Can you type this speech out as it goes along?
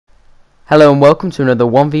Hello and welcome to another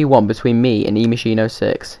 1v1 between me and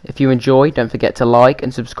Emachine06. If you enjoy, don't forget to like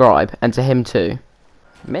and subscribe, and to him too.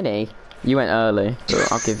 Mini, you went early.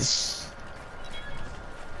 I'll give you.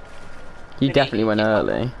 You definitely went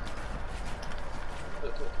early.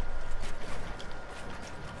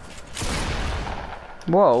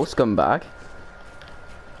 Whoa, scumbag.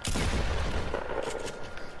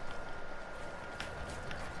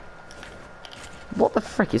 What the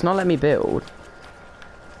frick? It's not letting me build.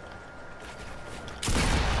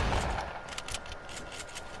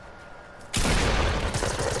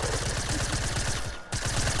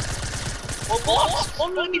 What?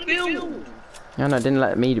 Let me build! Yeah, no, it didn't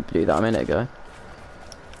let me do that a minute ago.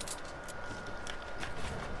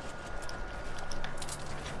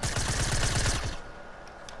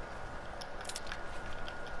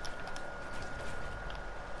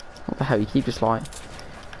 What the hell? You keep just like...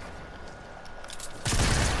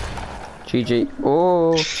 GG.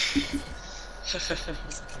 Oh!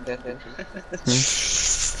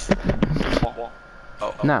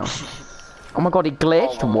 No. Oh my god, he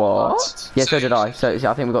glitched? What? Yeah, so did I. So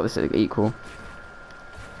I think we got this equal.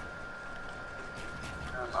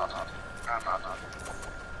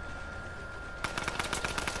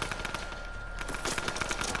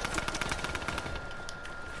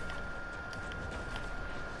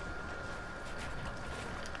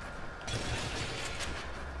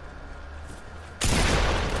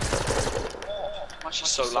 I'm actually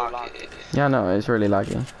so laggy. Yeah, no, it's really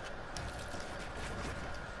laggy.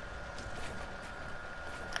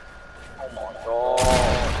 Oh my god.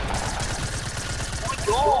 Oh my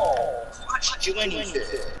god! I can't actually do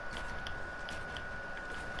anything.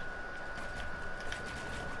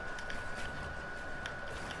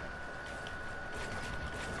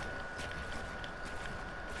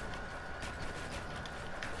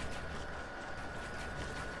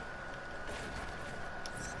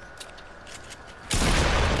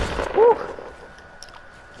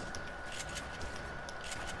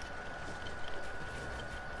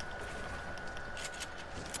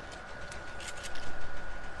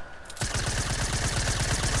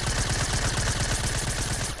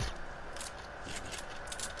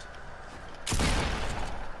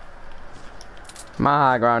 My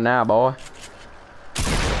high ground now, boy.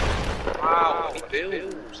 Wow, let me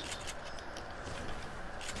build.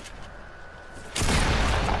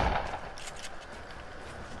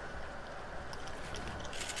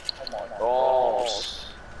 Oh my gosh.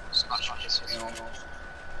 Smash this me on.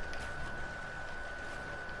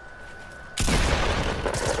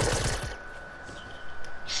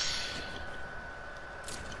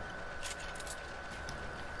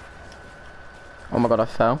 Oh my god, I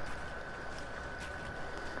fell.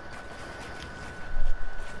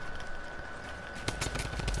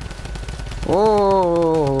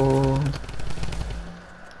 Oh,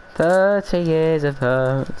 30 years of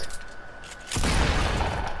hurt.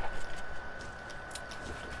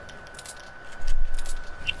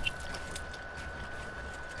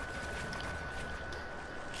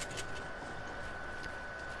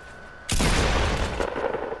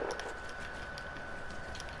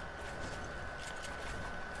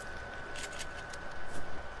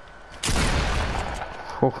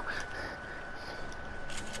 Oh.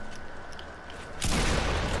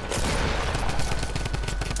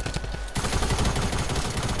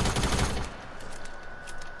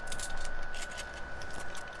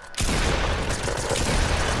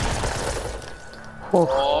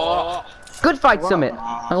 Oh. Good fight, Summit.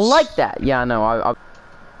 I like that. Yeah, no, I...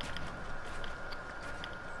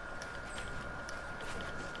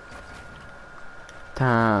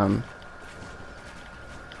 Damn.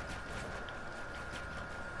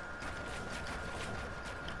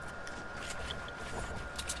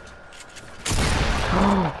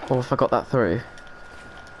 Oh, if I got that through.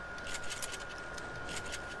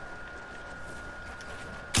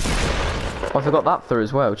 Oh, I forgot that through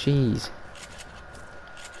as well. Jeez.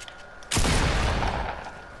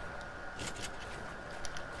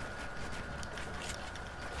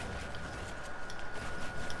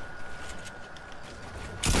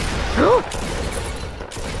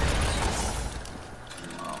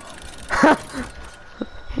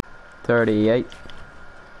 $38.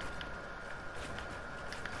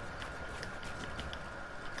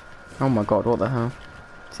 Oh my god, what the hell?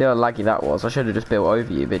 See how laggy that was? I should have just built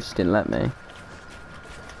over you, but it just didn't let me.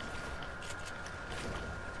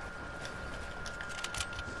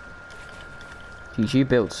 Jeez, you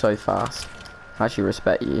build so fast. I actually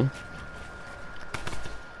respect you.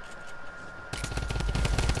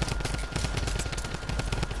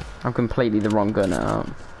 I'm completely the wrong gun out.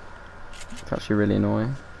 It's actually really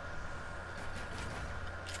annoying.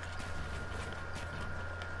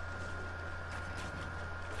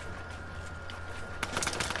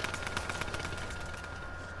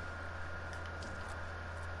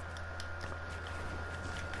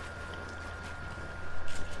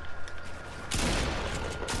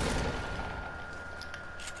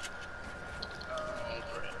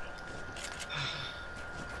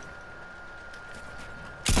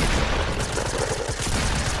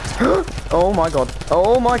 Oh my god.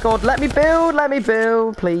 Oh my god. Let me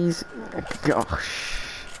build, please. Gosh.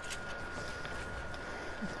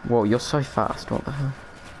 Whoa, you're so fast. What the hell?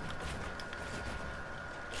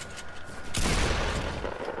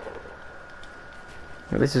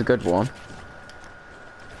 This is a good one.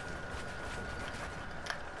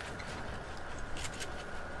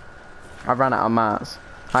 I ran out of mats.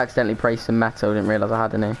 I accidentally placed some metal, didn't realise I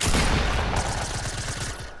had any.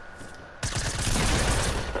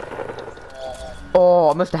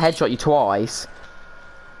 Oh, I must have headshot you twice.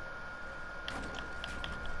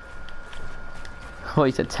 Oh,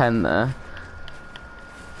 you said 10 there.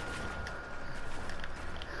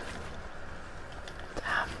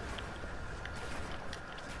 Damn.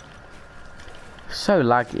 So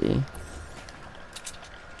laggy.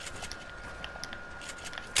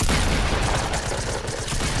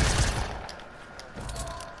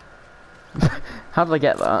 How did I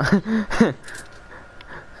get that?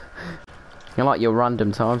 You like your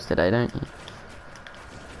random times today, don't you?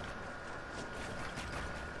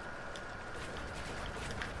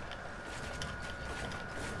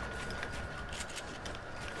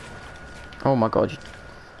 Oh my god.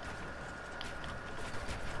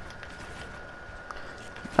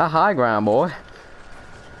 A high ground, boy.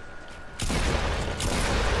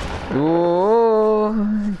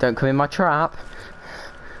 Ooh, don't come in my trap.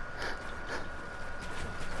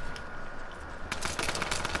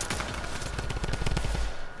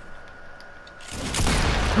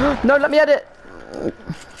 No, let me edit.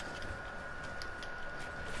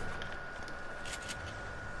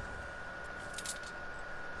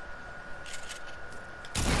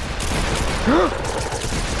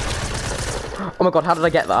 Oh my god, how did I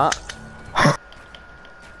get that?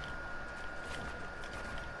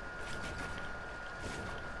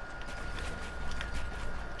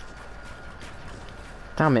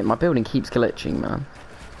 Damn it, my building keeps glitching, man.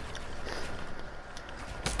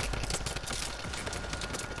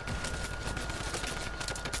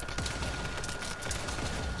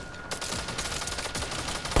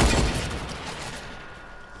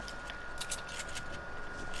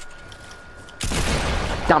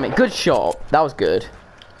 Damn it, good shot. That was good.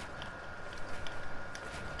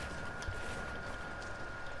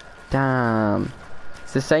 Damn.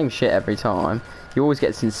 It's the same shit every time. You always get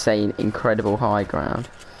this insane, incredible high ground.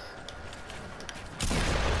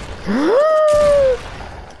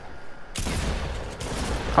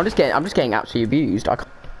 I'm just getting absolutely abused. I can't.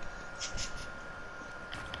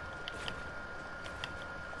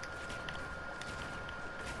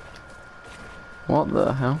 What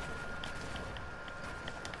the hell?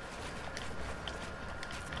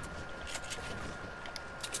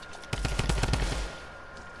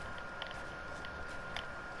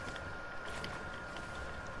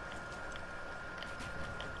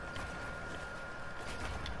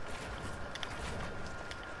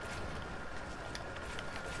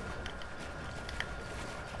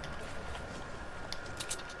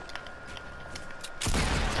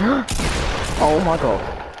 Oh my god.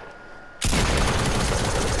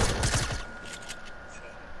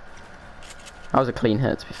 That was a clean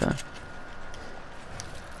hit, to be fair.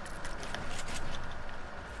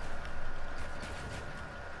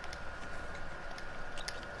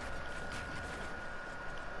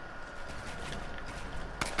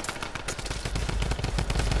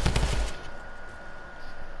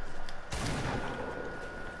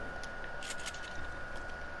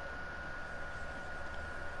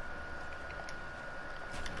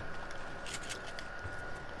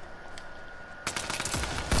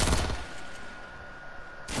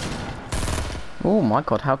 Oh my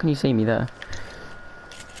god, how can you see me there?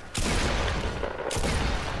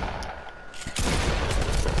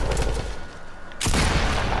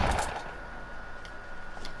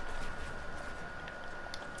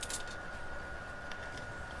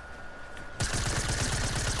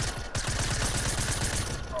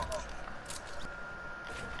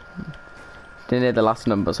 Didn't hear the last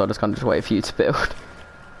number, so I just kind of just waited for you to build.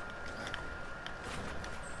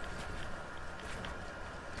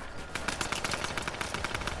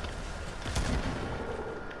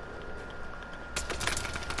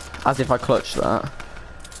 As if I clutched that.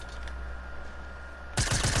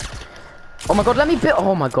 Oh my god, let me build.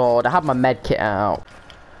 Oh my god, I had my med kit out.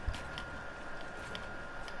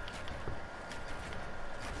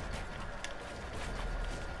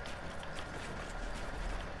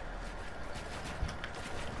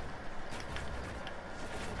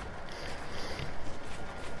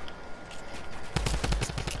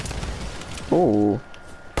 Oh.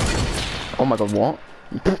 Oh my god, what?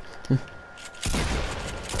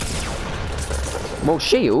 Well,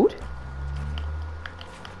 shield?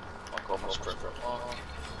 Oh god, my script.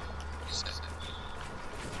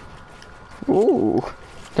 Ooh.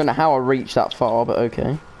 Don't know how I reached that far, but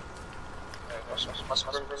okay.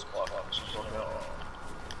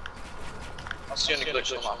 That's the only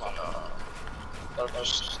glitch on that one.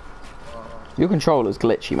 Your controller's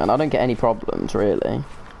glitchy, man. I don't get any problems, really.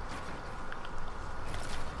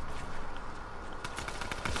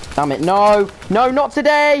 Damn it, no! No, not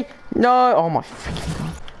today! No! Oh my freaking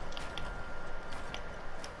god.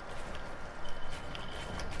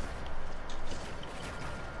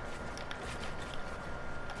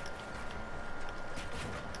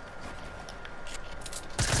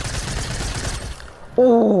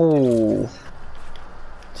 Ooh!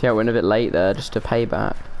 See, I went a bit late there, just to pay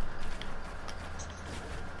back.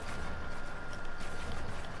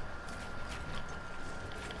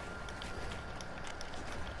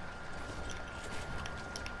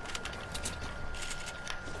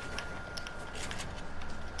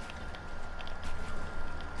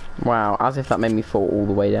 Wow, as if that made me fall all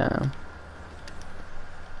the way down.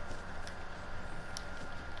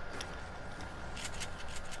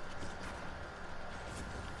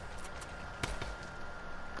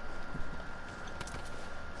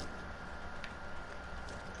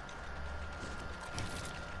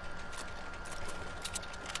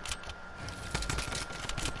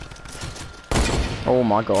 Oh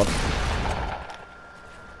my god.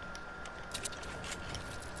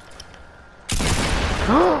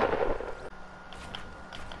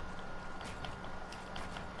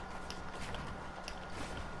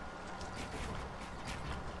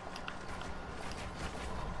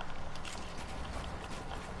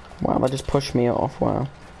 Wow, that just pushed me off, wow.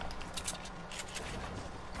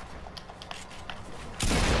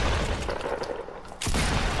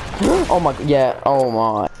 Oh my, yeah, oh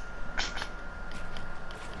my.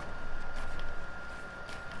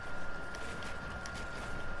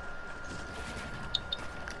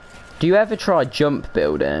 Do you ever try jump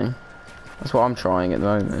building? That's what I'm trying at the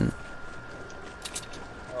moment.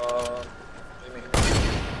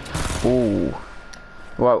 Ooh.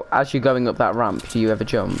 Well, as you're going up that ramp, do you ever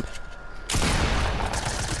jump?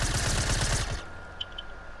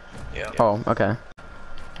 Yeah. Oh, okay.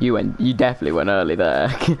 You definitely went early there.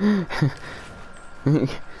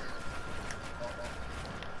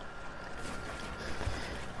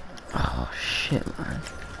 Oh shit, man.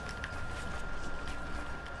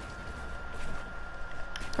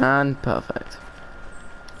 And perfect.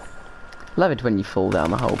 Love it when you fall down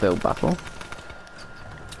the whole build battle.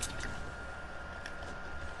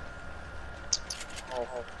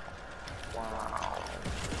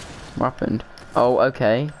 What happened? Oh,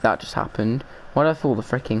 okay, that just happened. Why did I fall the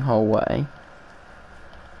freaking whole way?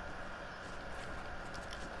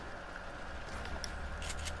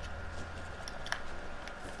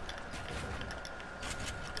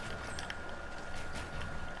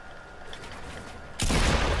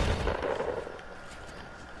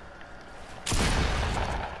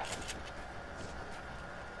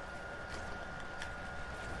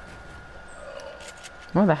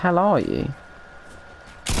 Where the hell are you?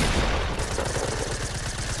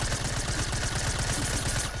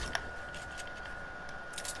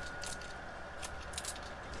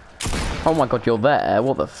 Oh my god, you're there?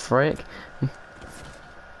 What the frick?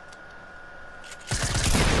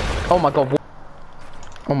 Oh my god,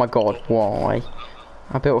 oh my god, why?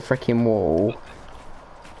 I built a freaking wall.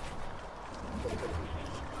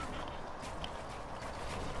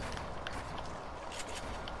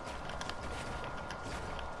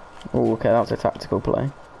 Oh, okay, that was a tactical play.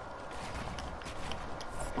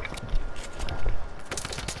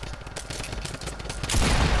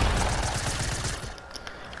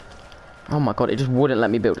 Oh my god, it just wouldn't let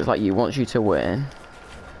me build. It's like, you want you to win.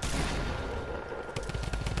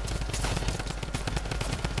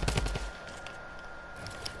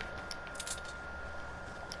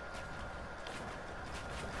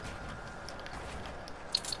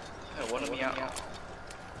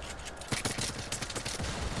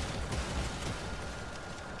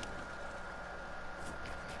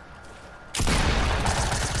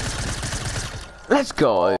 Let's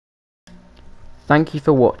go! Thank you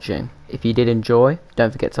for watching. If you did enjoy,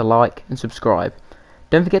 don't forget to like and subscribe.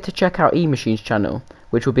 Don't forget to check out Emachine's channel,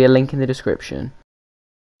 which will be a link in the description.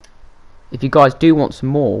 If you guys do want some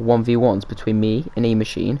more 1v1s between me and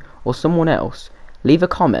Emachine or someone else, leave a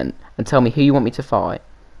comment and tell me who you want me to fight.